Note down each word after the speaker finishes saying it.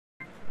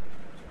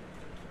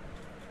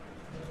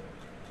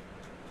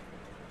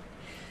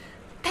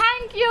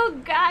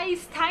you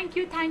guys, thank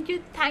you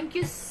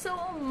so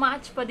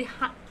much for the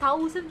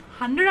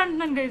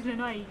 1,100 guys.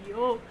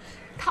 Ayyo,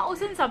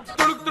 1,000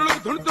 subscribers.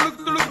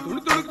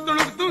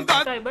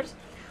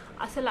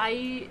 Asal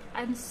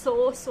I'm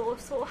so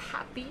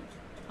happy.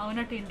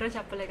 Avunattu intro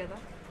cheppale kada.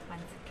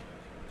 One second.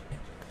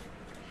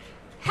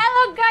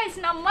 Hello guys,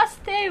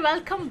 namaste,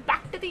 welcome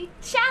back to the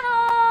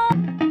channel.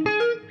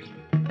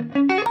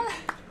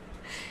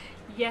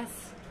 Yes,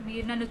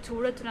 మీరు నన్ను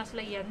చూడొచ్చు,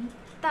 అసలు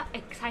ఎంత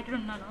excited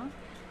ఉన్నానో.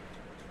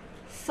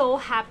 So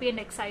happy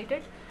and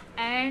excited.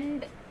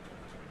 And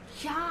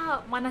yeah,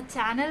 మన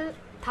channel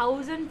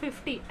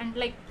 1050 and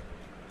like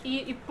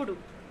ఇప్పుడు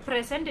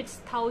present it's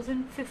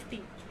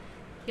 1050.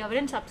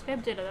 ఎవరైనా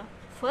subscribe చేయలేదా?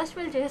 ఫస్ట్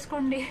వెళ్ళి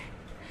చేసుకోండి.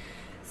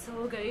 సో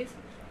గైస్,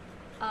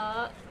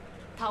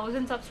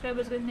 1000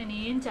 సబ్స్క్రైబర్స్ గురించి నేను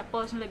ఏం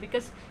చెప్పవసరం లేదు,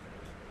 బికాస్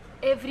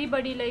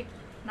ఎవ్రీబడి లైక్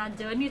నా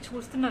జర్నీ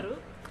చూస్తున్నారు.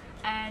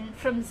 అండ్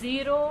ఫ్రమ్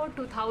 0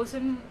 to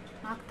 1000,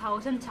 నాకు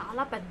 1000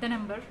 చాలా పెద్ద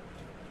number.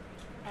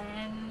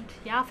 And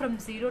yeah, from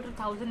 0 to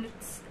 1000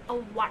 it's a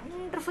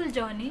wonderful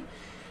journey.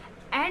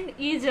 And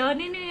ఈ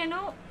జర్నీని నేను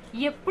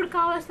ఎప్పుడు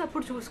కావాల్సిన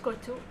అప్పుడు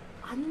చూసుకోవచ్చు,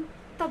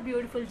 అంత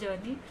బ్యూటిఫుల్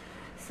జర్నీ.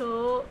 సో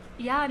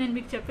యా, నేను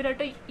మీకు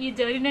చెప్పినట్టు ఈ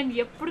జర్నీ నేను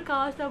ఎప్పుడు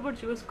కావాల్సినప్పుడు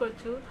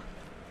చూసుకోవచ్చు.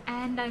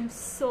 And I'm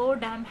so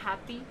dam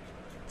happy.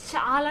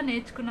 చాలా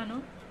నేర్చుకున్నాను.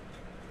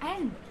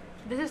 And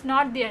this is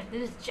not the end,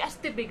 this is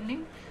just the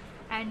beginning.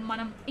 And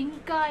మనం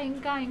ఇంకా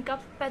ఇంకా ఇంకా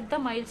పెద్ద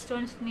మైల్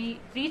స్టోన్స్ని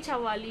రీచ్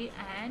అవ్వాలి,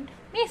 అండ్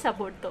మీ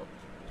సపోర్ట్తో.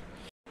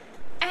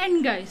 అండ్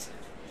గైస్,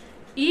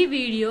 ఈ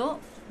వీడియో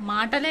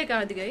మాటలే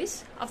కాదు గైస్.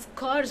 అఫ్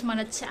కోర్స్ మన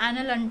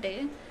ఛానల్ అంటే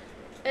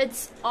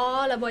it's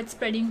all about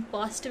spreading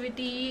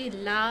positivity,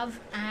 love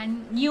and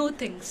new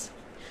things.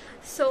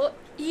 So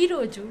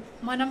ఈరోజు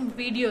మనం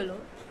వీడియోలో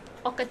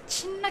ఒక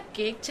చిన్న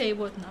కేక్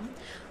చేయబోతున్నాం.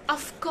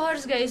 అఫ్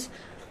కోర్స్ గైస్,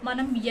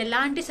 మనం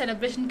ఎలాంటి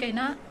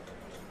సెలబ్రేషన్కైనా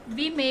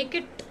we make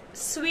it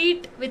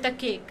sweet with a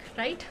cake,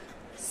 right?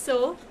 So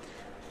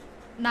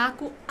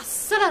నాకు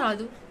అస్సలు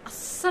రాదు,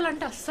 అస్సలు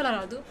అంటే అస్సలు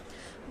రాదు.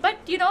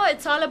 But you know,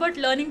 it's all about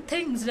learning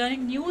things,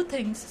 learning new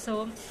things. So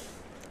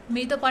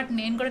మీతో పాటు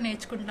నేను కూడా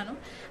నేర్చుకుంటాను.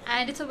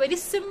 And it's a very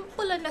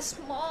simple and a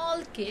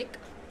small cake.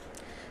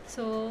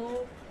 So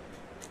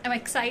I'm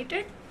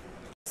excited.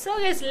 So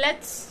guys,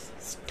 let's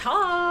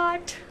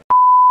start.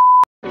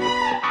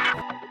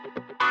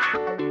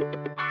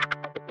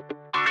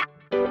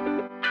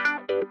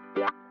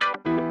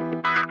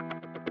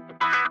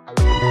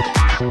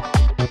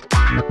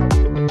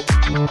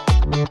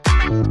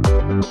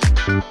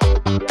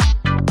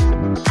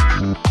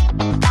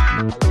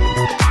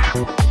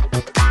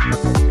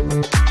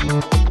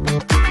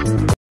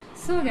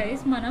 So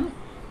guys, మనం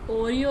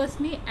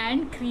ఓరియోస్ని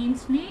అండ్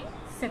క్రీమ్స్ని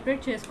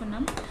సెపరేట్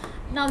చేసుకున్నాం.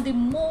 Now the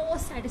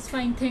most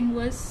satisfying thing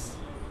was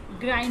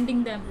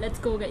grinding them.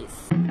 Let's go guys.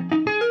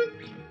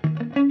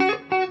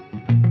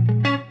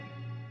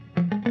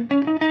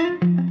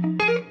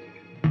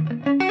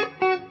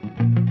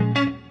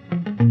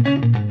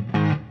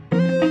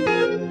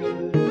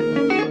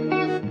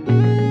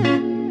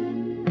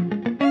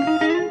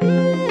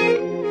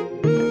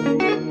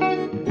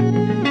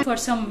 For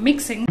some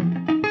mixing.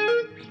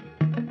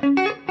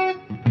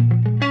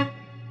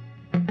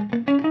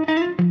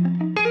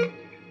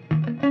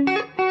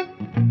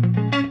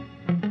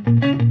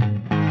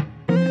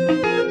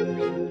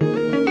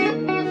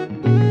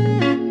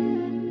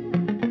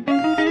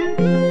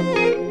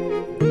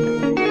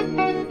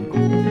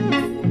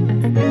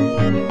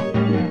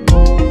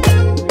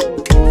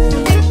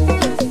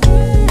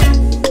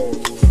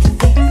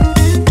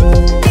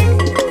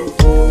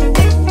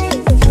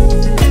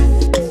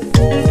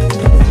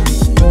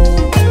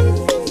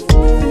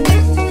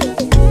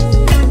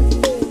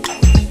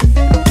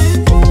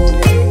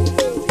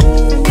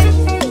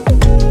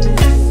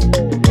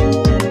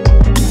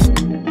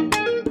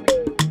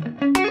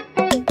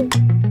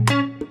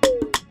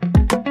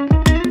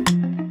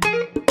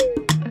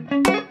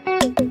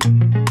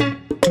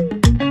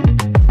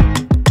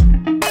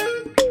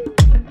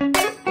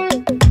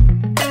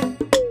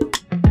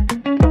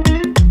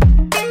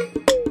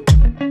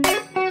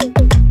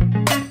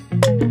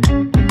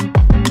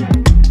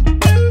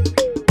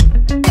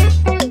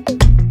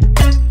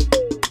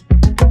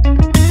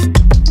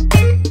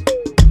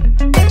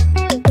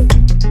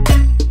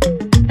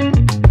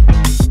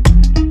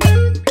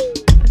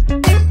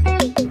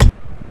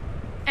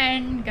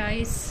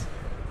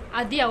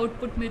 అది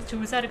output మీరు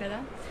చూసారు కదా.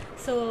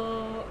 So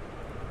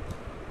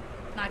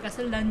నాకు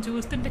అసలు దాన్ని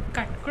చూస్తుంటే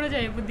కట్ కూడా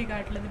చేయబుద్ధి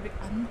కావట్లేదు,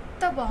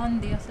 అంత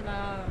బాగుంది అసలు.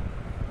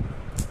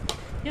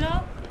 You know,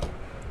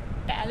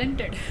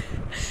 talented.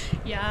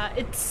 Yeah,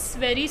 it's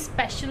very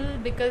special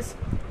because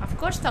of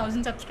course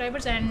 1000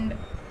 subscribers and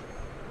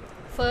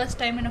first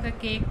time నేను ఒక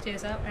కేక్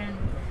చేసా. And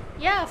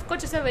yeah, of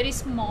course it's a very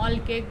small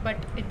cake,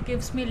 but it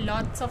gives me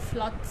lots of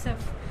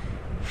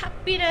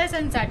happiness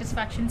and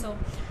satisfaction. So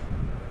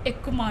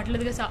ఎక్కువ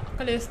మాట్లాడదుగా,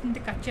 ఆకలి వేస్తుంది,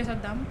 cut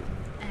చేసేద్దాం.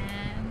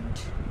 And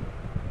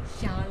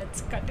yeah,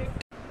 let's cut it.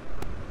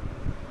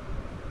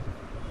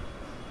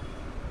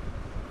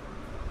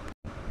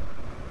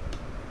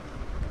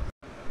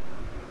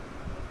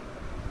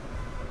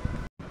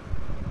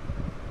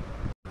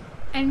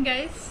 And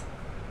guys,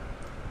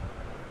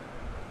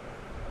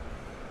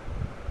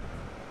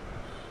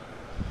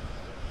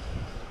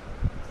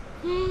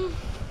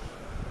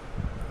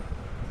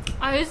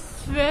 I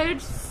swear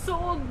it's so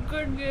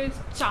good guys,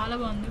 చాలా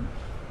బాగుంది.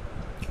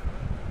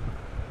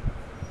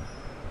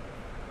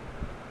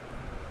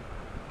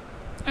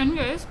 And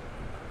guys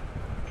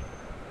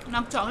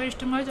నాకు chocolate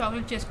ఇష్టమో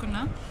chocolate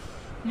చేసుకున్నా,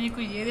 మీకు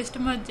ఏది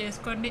ఇష్టమో అది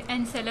చేసుకోండి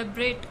and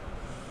celebrate.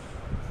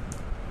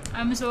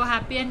 I'm so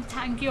happy and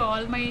thank you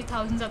all my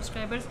 1000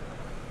 subscribers.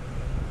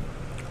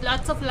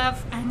 Lots of love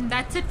and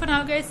that's it for now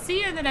guys. See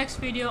you in the next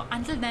video.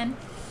 Until then,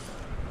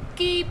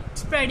 keep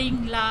spreading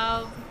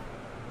love.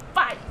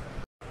 Bye.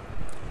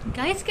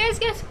 Guys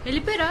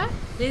వెళ్ళిపోయారా?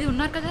 లేదు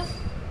ఉన్నారు కదా.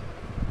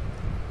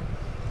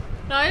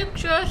 Like,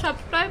 share,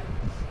 subscribe,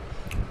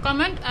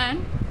 comment and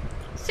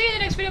see you in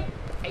the next video.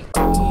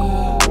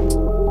 Bye.